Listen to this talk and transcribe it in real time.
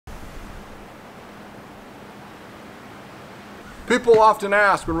People often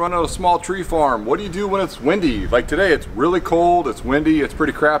ask when running a small tree farm, what do you do when it's windy? Like today, it's really cold, it's windy, it's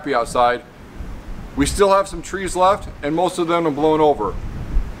pretty crappy outside. We still have some trees left and most of them are blown over.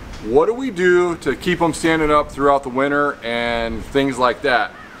 What do we do to keep them standing up throughout the winter and things like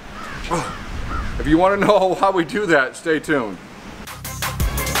that? If you want to know how we do that, stay tuned.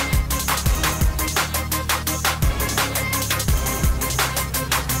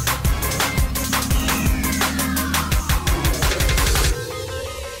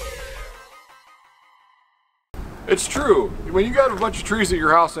 It's true, when you got a bunch of trees at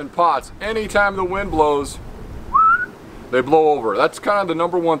your house in pots, anytime the wind blows, they blow over. That's kind of the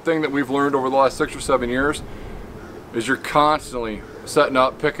number one thing that we've learned over the last 6 or 7 years, is you're constantly setting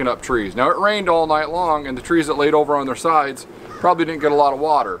up, picking up trees. Now it rained all night long and the trees that laid over on their sides probably didn't get a lot of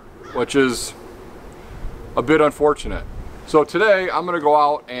water, which is a bit unfortunate. So today I'm gonna go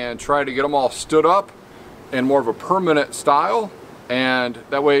out and try to get them all stood up in more of a permanent style, and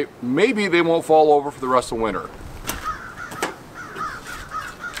that way maybe they won't fall over for the rest of winter.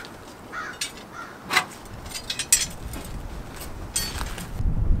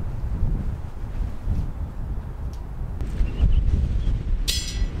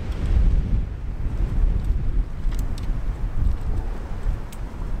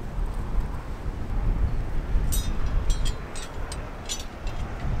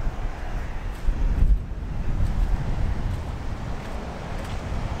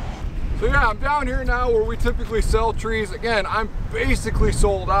 So yeah, I'm down here now where we typically sell trees. Again, I'm basically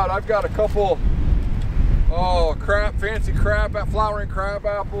sold out. I've got a couple, fancy flowering crab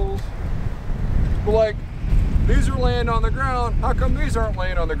apples. But like, these are laying on the ground. How come these aren't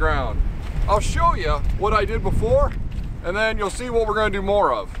laying on the ground? I'll show you what I did before, and then you'll see what we're gonna do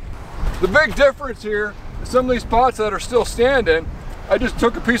more of. The big difference here is some of these pots that are still standing, I just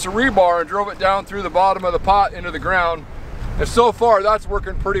took a piece of rebar and drove it down through the bottom of the pot into the ground. And so far, that's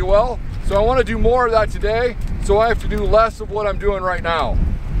working pretty well. So I want to do more of that today, so I have to do less of what I'm doing right now.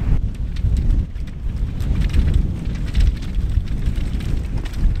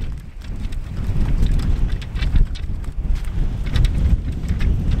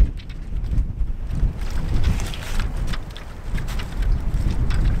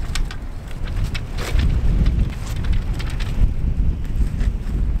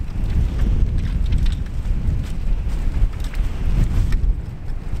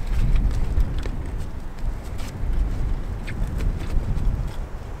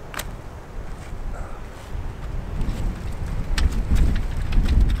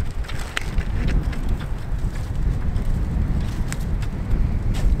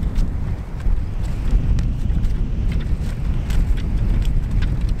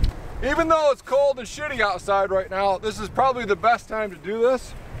 Even though it's cold and shitty outside right now, this is probably the best time to do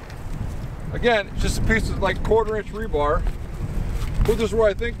this. Again, it's just a piece of like 1/4 inch rebar. Put this where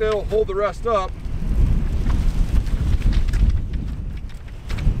I think they'll hold the rest up.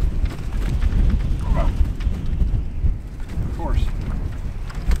 Of course.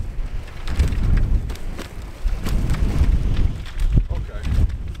 Okay.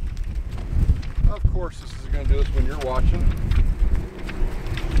 Of course this is going to do this when you're watching.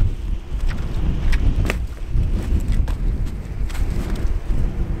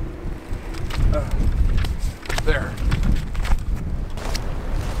 There.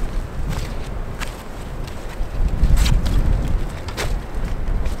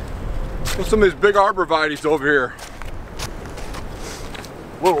 What's some of these big arborvitaes over here?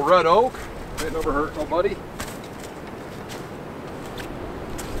 Little red oak. Ain't never hurt nobody.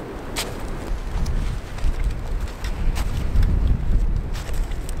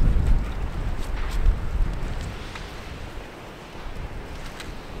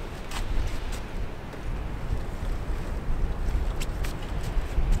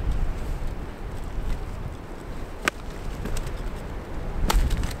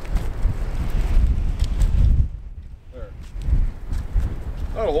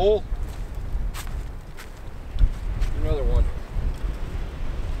 Not a hole. Another one.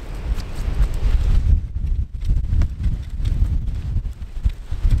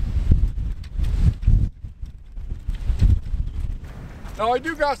 Now I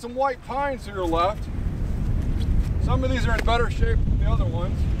do got some white pines here left. Some of these are in better shape than the other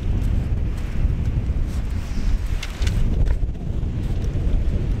ones.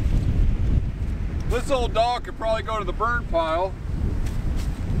 This old dog could probably go to the burn pile.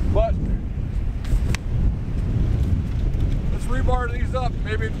 But let's rebar these up.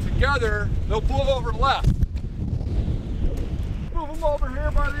 Maybe together they'll pull over left. Move them over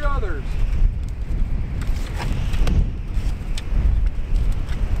here by the others.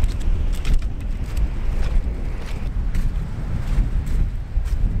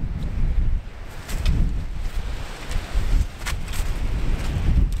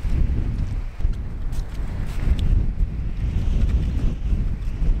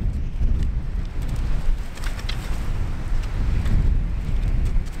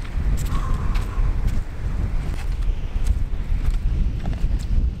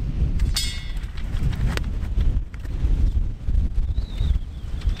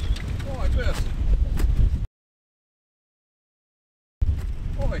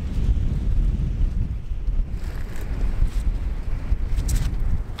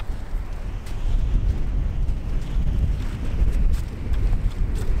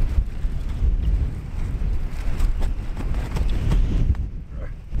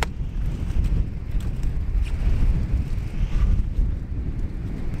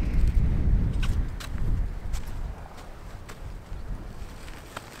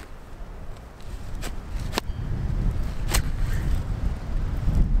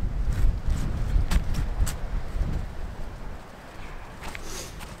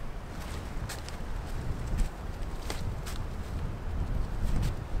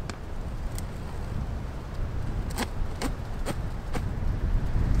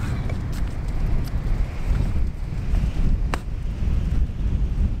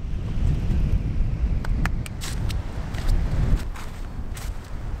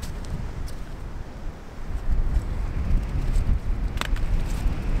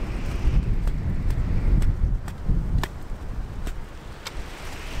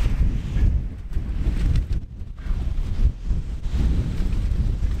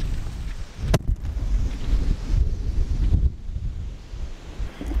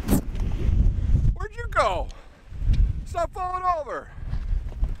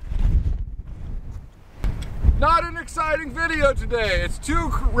 video today. It's too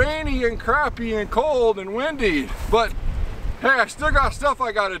rainy and crappy and cold and windy, but hey, I still got stuff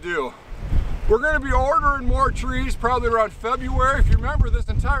I gotta do. We're gonna be ordering more trees probably around February. If you remember, this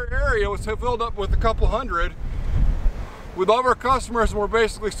entire area was filled up with a couple hundred. With all of our customers, and we're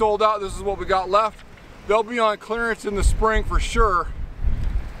basically sold out. This is what we got left. They'll be on clearance in the spring for sure.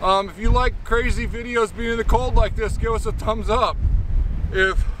 If you like crazy videos being in the cold like this, give us a thumbs up.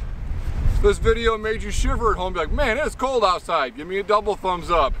 If this video made you shiver at home, be like, man, it's cold outside, give me a double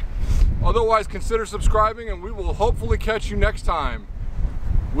thumbs up. Otherwise, consider subscribing, and we will hopefully catch you next time.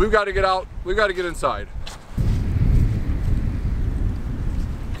 We've got to get out, we've got to get inside.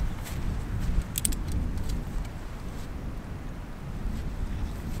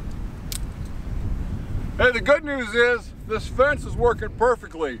 Hey, the good news is this fence is working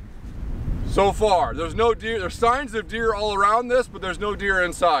perfectly so far. There's no deer, there's signs of deer all around this, but there's no deer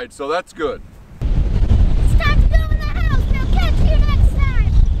inside, so that's good.